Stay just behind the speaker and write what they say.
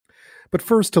But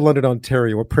first to London,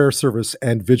 Ontario, a prayer service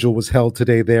and vigil was held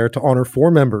today there to honor four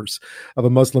members of a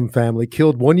Muslim family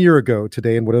killed 1 year ago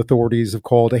today in what authorities have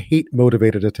called a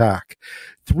hate-motivated attack.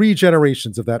 3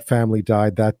 generations of that family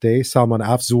died that day. Salman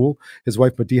Afzaal, his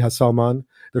wife Madiha Salman,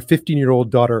 their 15-year-old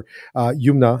daughter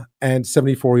Yumna, and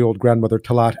 74-year-old grandmother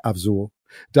Talat Afzaal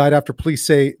died after police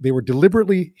say they were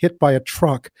deliberately hit by a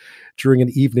truck during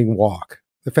an evening walk.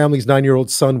 The family's 9-year-old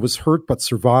son was hurt but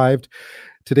survived.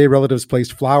 Today, relatives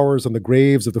placed flowers on the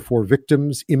graves of the 4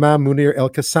 victims. Imam Munir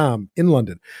El-Qassam in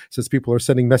London says people are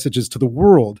sending messages to the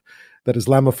world that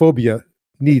Islamophobia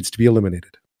needs to be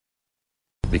eliminated.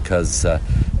 Because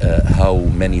how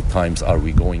many times are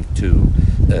we going to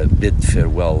bid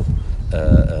farewell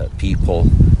people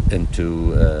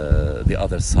into the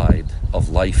other side of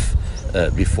life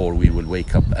before we will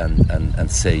wake up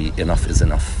and say enough is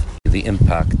enough? The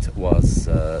impact was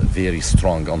very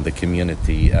strong on the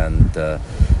community, and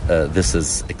this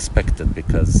is expected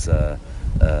because the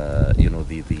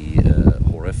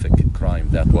horrific crime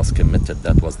that was committed,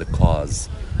 that was the cause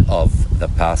of the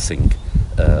passing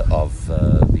of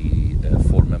the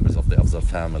 4 members of the Afzaal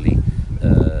family,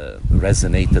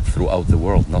 resonated throughout the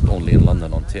world, not only in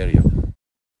London, Ontario.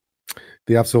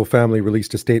 The Afzaal family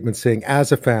released a statement saying,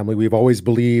 as a family, we've always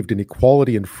believed in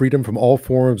equality and freedom from all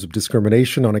forms of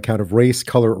discrimination on account of race,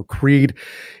 color, or creed.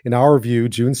 In our view,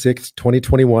 June 6,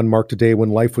 2021 marked a day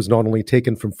when life was not only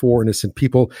taken from 4 innocent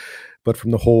people, but from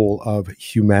the whole of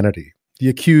humanity. The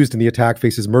accused in the attack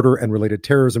faces murder and related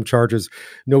terrorism charges.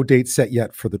 No date set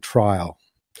yet for the trial.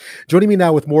 Joining me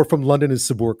now with more from London is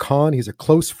Saboor Khan. He's a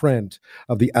close friend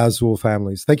of the Afzaal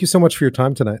families. Thank you so much for your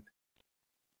time tonight.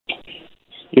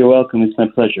 You're welcome. It's my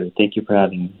pleasure. Thank you for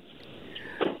having me.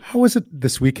 How was it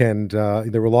this weekend?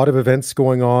 There were a lot of events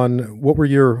going on. What were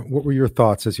your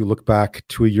thoughts as you look back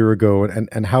to a year ago,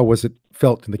 and how was it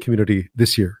felt in the community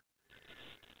this year?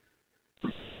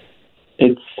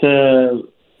 It's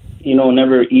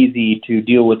never easy to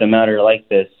deal with a matter like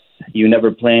this. You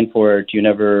never plan for it. You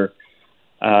never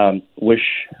wish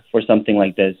for something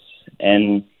like this.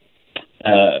 And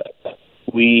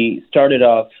we started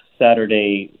off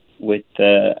Saturday with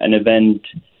an event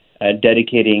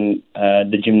dedicating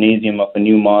the gymnasium of a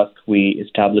new mosque we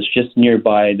established just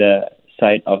nearby the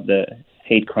site of the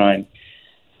hate crime.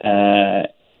 And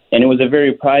it was a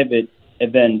very private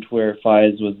event where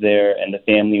Faiz was there and the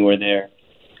family were there.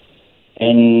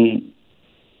 And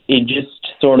it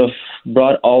just sort of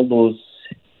brought all those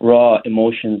raw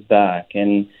emotions back.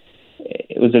 And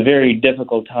it was a very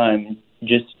difficult time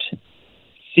just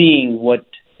seeing what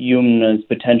Yumna's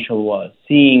potential was,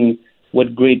 seeing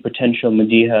what great potential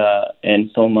Madiha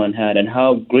and Salman had, and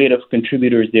how great of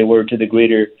contributors they were to the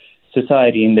greater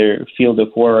society in their field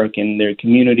of work, in their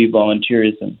community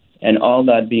volunteerism, and all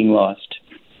that being lost.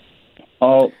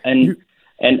 And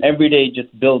every day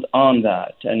just build on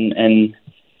that. And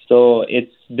so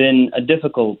it's been a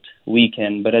difficult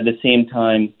weekend, but at the same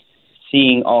time,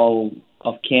 seeing all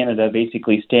of Canada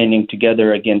basically standing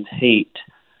together against hate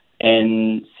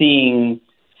and seeing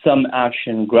some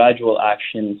action, gradual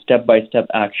action, step-by-step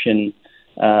action,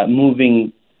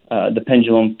 moving the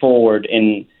pendulum forward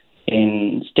in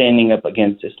standing up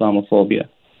against Islamophobia.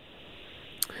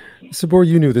 Saboor,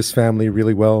 you knew this family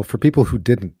really well. For people who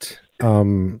didn't,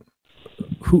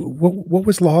 what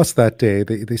was lost that day?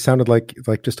 They sounded like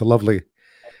just a lovely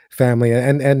family,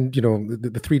 and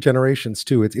the 3 generations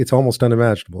too. It's almost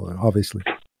unimaginable, obviously.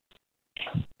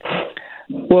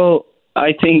 Well,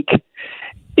 I think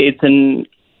it's an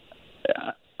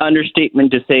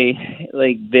understatement to say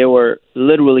they were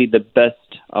literally the best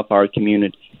of our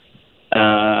community.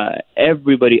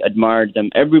 Everybody admired them.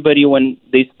 Everybody, when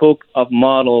they spoke of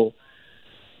model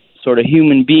sort of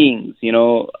human beings,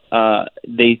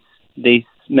 they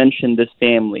mentioned this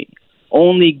family.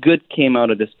 Only good came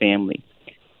out of this family.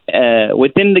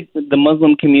 Within the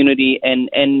Muslim community, and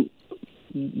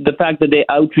the fact that they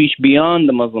outreach beyond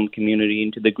the Muslim community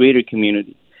into the greater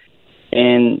community.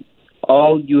 And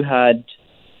all you had,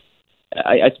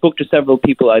 I spoke to several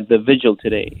people at the vigil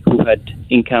today who had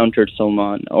encountered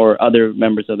Salman or other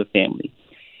members of the family.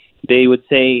 They would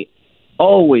say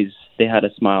always they had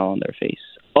a smile on their face.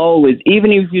 Always.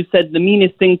 Even if you said the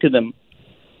meanest thing to them,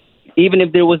 even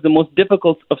if there was the most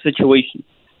difficult of situations,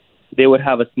 they would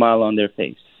have a smile on their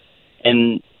face.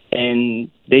 And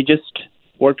they just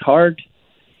worked hard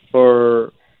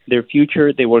for their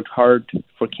future. They worked hard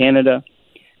for Canada.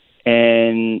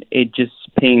 And it just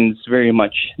pains very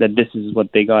much that this is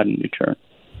what they got in return.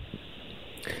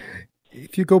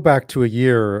 If you go back to a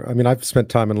year, I mean, I've spent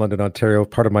time in London, Ontario.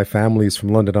 Part of my family is from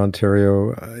London,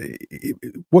 Ontario.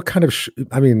 What kind of,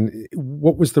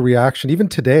 what was the reaction? Even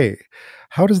today,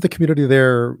 how does the community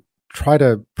there try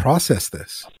to process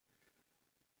this?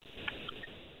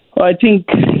 Well, I think,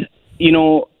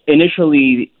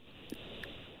 initially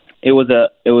it was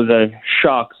a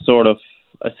shock sort of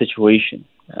a situation.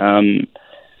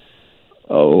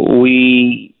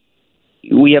 We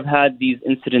have had these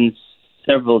incidents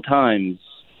several times,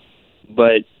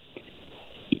 but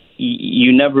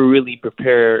you never really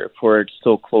prepare for it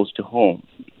so close to home.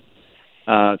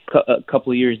 A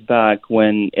couple of years back,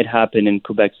 when it happened in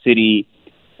Quebec City,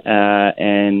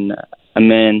 and a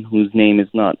man whose name is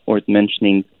not worth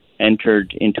mentioning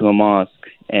entered into a mosque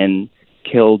and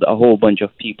killed a whole bunch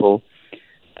of people,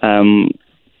 and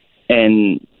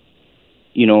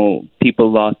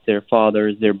people lost their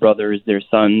fathers, their brothers, their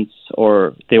sons,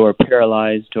 or they were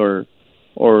paralyzed or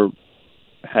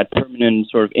had permanent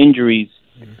sort of injuries.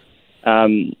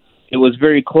 It was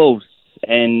very close,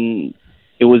 and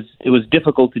it was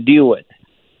difficult to deal with.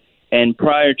 And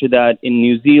prior to that, in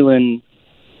New Zealand,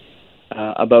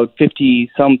 about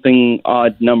 50-something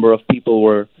odd number of people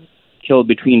were killed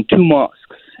between two mosques,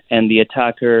 and the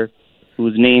attacker,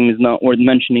 whose name is not worth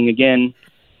mentioning again,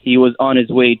 he was on his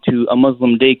way to a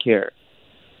Muslim daycare,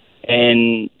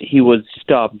 and he was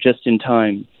stopped just in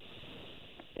time.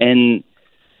 And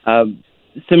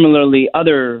similarly,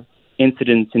 other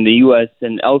incidents in the U.S.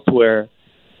 and elsewhere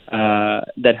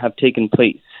that have taken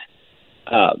place,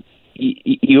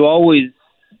 you always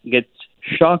get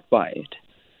shocked by it,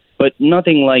 but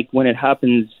nothing like when it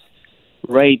happens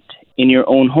right in your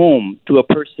own home to a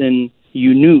person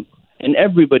you knew. And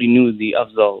everybody knew the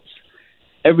Afzaals.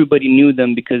 Everybody knew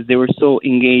them because they were so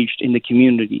engaged in the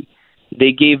community.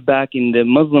 They gave back in the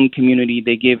Muslim community.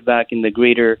 They gave back in the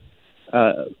greater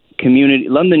community,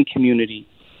 London community.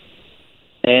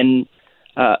 And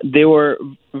they were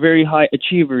very high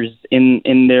achievers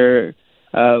in their...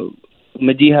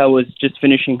 Madiha was just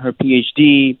finishing her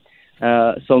PhD.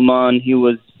 Salman, he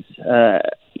was,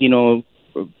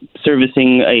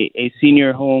 servicing a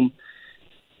senior home.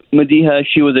 Madiha,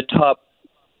 she was a top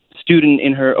student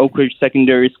in her Oak Ridge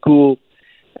Secondary School.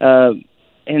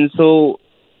 And so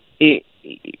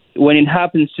when it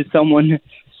happens to someone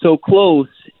so close,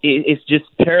 it's just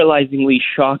paralyzingly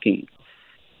shocking.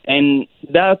 And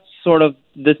that's sort of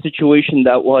the situation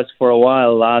that was for a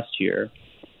while last year.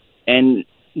 And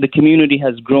the community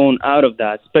has grown out of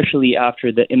that, especially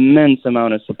after the immense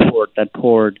amount of support that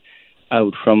poured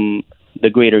out from the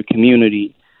greater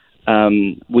community.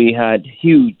 We had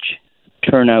huge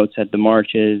turnouts at the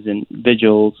marches and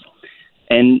vigils,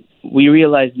 and we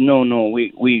realized, no,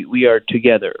 we are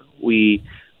together.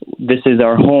 This is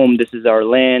our home, this is our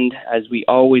land, as we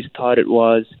always thought it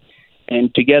was,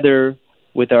 and together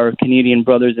with our Canadian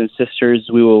brothers and sisters,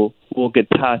 we'll get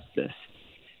past this.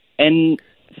 And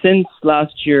since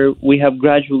last year, we have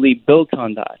gradually built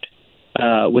on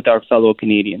that with our fellow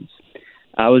Canadians.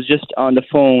 I was just on the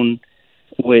phone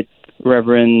with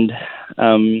Reverend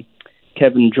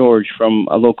Kevin George from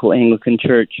a local Anglican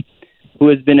church, who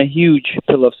has been a huge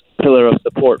pillar of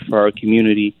support for our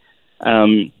community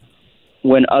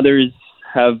when others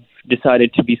have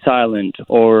decided to be silent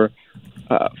or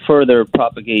further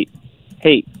propagate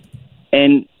hate.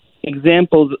 And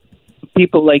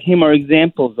people like him are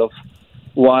examples of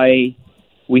why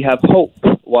we have hope,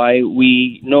 why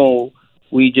we know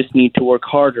we just need to work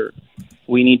harder.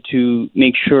 We need to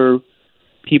make sure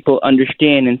people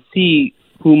understand and see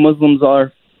who Muslims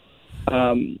are.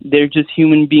 They're just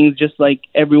human beings just like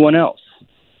everyone else.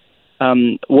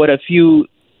 What a few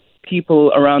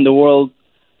people around the world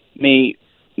may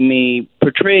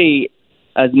portray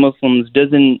as Muslims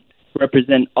doesn't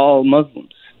represent all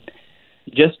Muslims.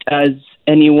 Just as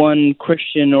any one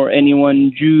Christian or any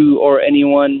one Jew or any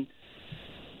one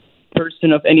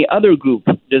person of any other group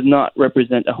does not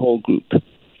represent a whole group.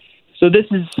 So this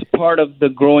is part of the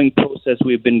growing process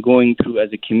we've been going through as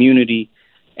a community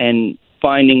and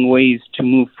finding ways to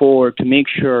move forward to make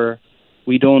sure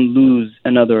we don't lose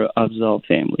another Afzaal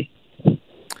family.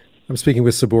 I'm speaking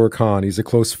with Saboor Khan. He's a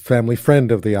close family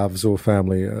friend of the Afzaal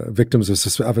family, victims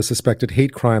of a suspected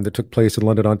hate crime that took place in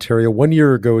London, Ontario 1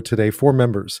 year ago today. 4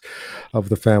 members of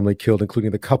the family killed,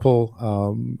 including the couple,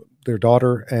 their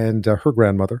daughter, and her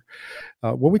grandmother.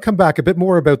 When we come back, a bit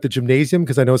more about the gymnasium,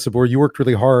 because I know, Saboor, you worked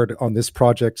really hard on this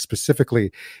project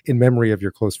specifically in memory of your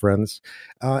close friends,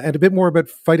 and a bit more about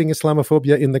fighting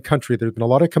Islamophobia in the country. There have been a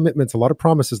lot of commitments, a lot of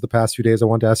promises the past few days. I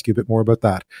want to ask you a bit more about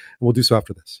that, and we'll do so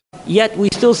after this. Yet we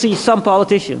still see some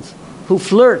politicians who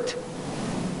flirt,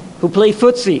 who play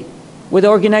footsie with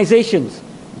organizations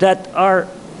that are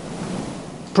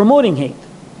promoting hate,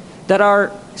 that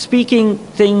are speaking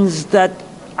things that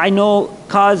I know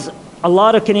cause a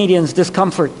lot of Canadians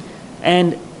discomfort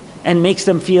and makes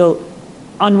them feel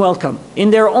unwelcome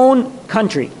in their own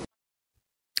country.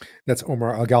 That's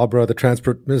Omar Al-Galbra, the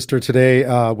transport minister, today,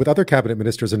 with other cabinet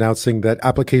ministers announcing that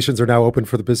applications are now open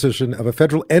for the position of a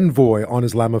federal envoy on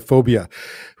Islamophobia,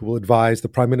 who will advise the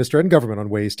prime minister and government on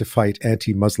ways to fight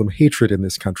anti-Muslim hatred in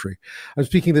this country. I'm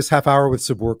speaking this half hour with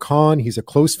Saboor Khan. He's a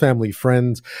close family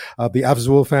friend of the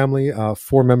Afzaal family.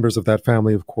 4 members of that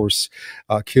family, of course,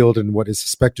 killed in what is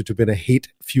suspected to have been a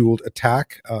hate-fueled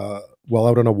attack while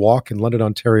out on a walk in London,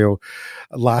 Ontario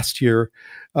last year.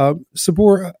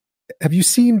 Saboor, have you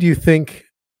seen, do you think,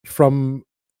 from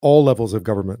all levels of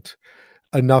government,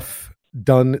 enough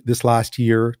done this last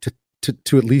year to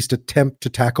at least attempt to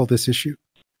tackle this issue?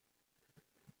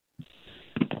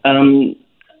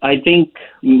 I think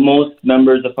most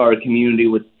members of our community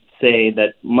would say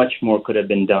that much more could have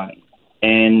been done.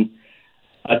 And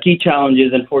a key challenge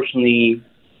is, unfortunately,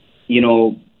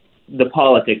 the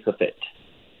politics of it.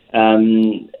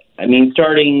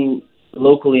 Starting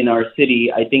locally in our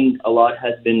city, I think a lot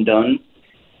has been done.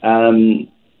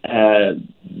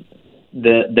 The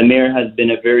mayor has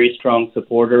been a very strong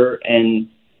supporter, and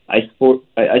I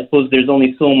suppose there's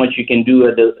only so much you can do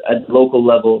at the local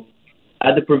level.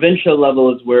 At the provincial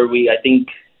level is where we, I think,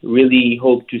 really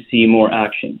hope to see more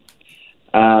action.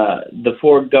 The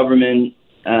Ford government,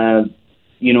 could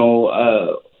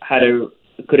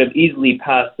have easily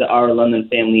passed the Our London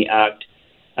Family Act,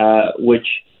 which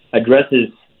addresses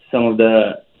some of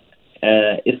the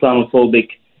Islamophobic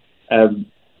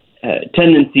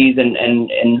tendencies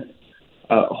and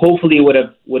hopefully would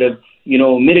have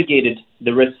mitigated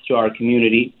the risks to our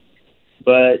community.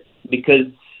 But because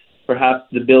perhaps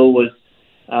the bill was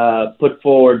put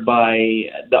forward by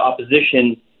the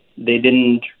opposition, they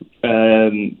didn't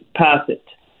pass it.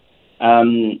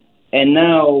 And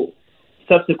now,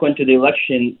 subsequent to the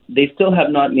election, they still have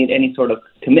not made any sort of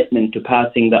commitment to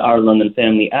passing the Our London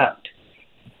Family Act.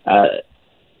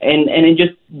 And it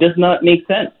just does not make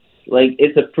sense. Like,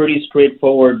 it's a pretty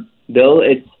straightforward bill.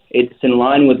 It's in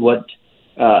line with what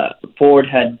Ford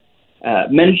had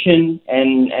mentioned,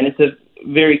 and it's a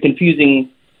very confusing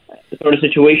sort of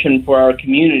situation for our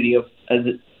community as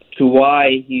to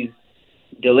why he's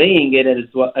delaying it, as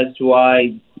to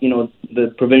why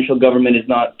the provincial government is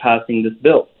not passing this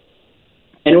bill.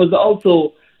 And it was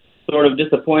also sort of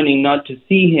disappointing not to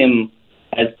see him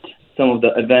at some of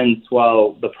the events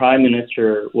while the Prime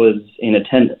Minister was in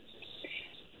attendance.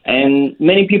 And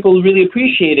many people really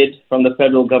appreciated from the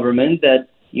federal government that,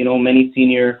 many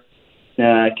senior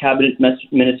cabinet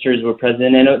ministers were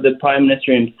present, and the Prime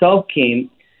Minister himself came.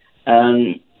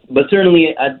 But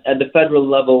certainly at the federal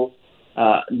level,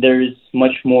 there's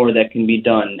much more that can be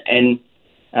done. And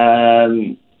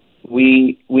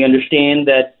we understand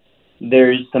that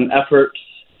there's some efforts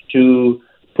to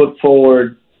put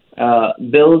forward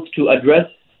bills to address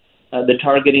the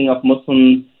targeting of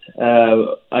Muslims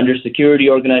under security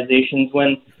organizations,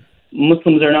 when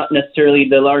Muslims are not necessarily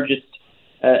the largest,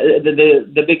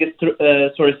 the biggest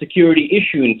sort of security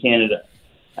issue in Canada.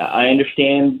 I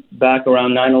understand back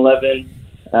around 9/11,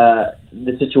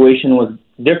 the situation was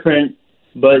different,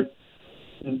 but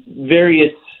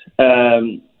various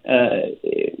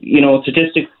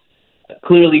statistics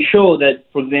clearly show that,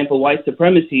 for example, white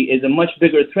supremacy is a much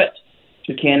bigger threat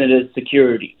to Canada's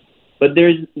security. But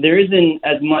there isn't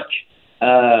as much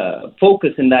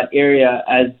focus in that area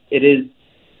as it is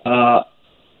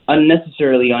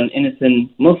unnecessarily on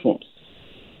innocent Muslims.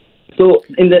 So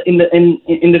in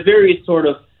the various sort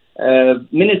of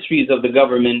ministries of the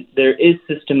government, there is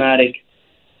systematic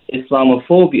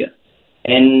Islamophobia,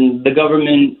 and the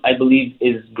government, I believe,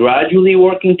 is gradually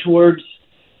working towards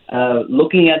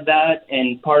looking at that.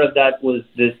 And part of that was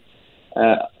this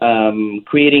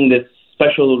creating this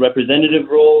special representative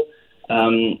role,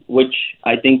 which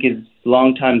I think is a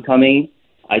long time coming.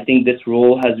 I think this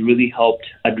role has really helped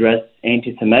address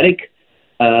anti-Semitic,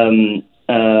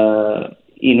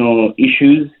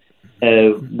 issues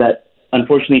that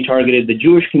unfortunately targeted the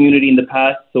Jewish community in the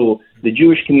past. So the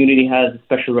Jewish community has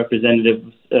special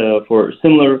representatives for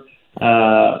similar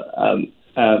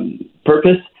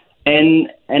purpose, and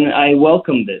I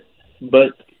welcome this.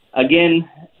 But again,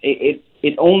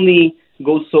 it only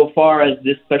goes so far as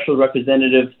this special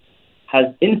representative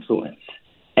has influence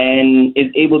and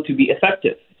is able to be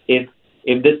effective. If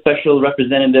this special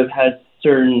representative has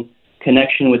certain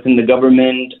connection within the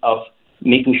government of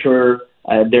making sure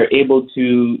they're able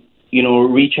to,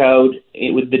 reach out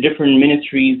with the different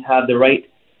ministries, have the right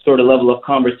sort of level of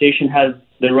conversation, has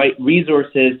the right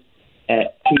resources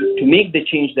to make the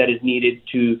change that is needed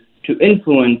to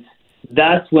influence,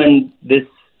 that's when this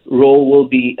role will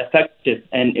be effective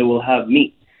and it will have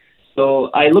meat. So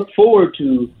I look forward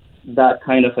to that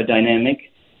kind of a dynamic.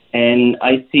 and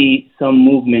I see some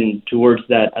movement towards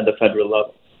that at the federal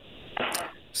level.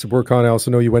 Saboor Khan, I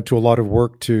also know you went to a lot of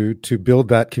work to build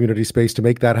that community space, to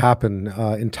make that happen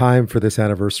in time for this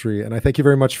anniversary. And I thank you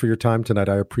very much for your time tonight.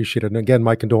 I appreciate it. And again,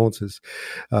 my condolences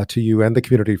to you and the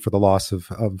community for the loss of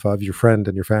your friend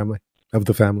and your family, of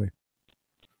the family.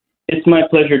 It's my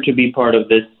pleasure to be part of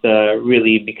this,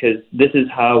 really, because this is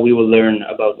how we will learn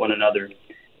about one another.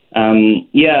 The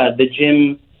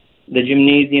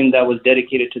gymnasium that was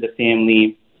dedicated to the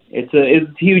family, it's a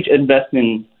huge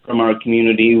investment from our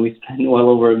community. We spent well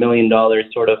over $1 million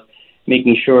sort of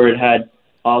making sure it had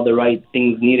all the right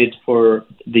things needed for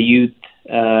the youth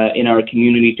in our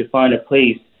community to find a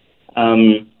place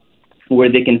where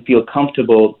they can feel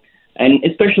comfortable, and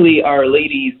especially our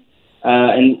ladies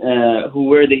who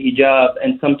wear the hijab,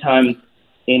 and sometimes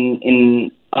in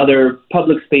other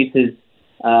public spaces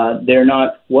they're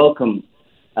not welcome.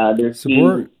 They're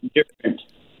seen different.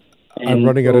 I'm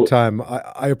running out of time.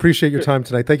 I appreciate your time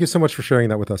tonight. Thank you so much for sharing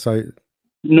that with us.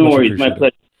 No worries. My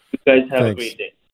pleasure. You guys have a great day.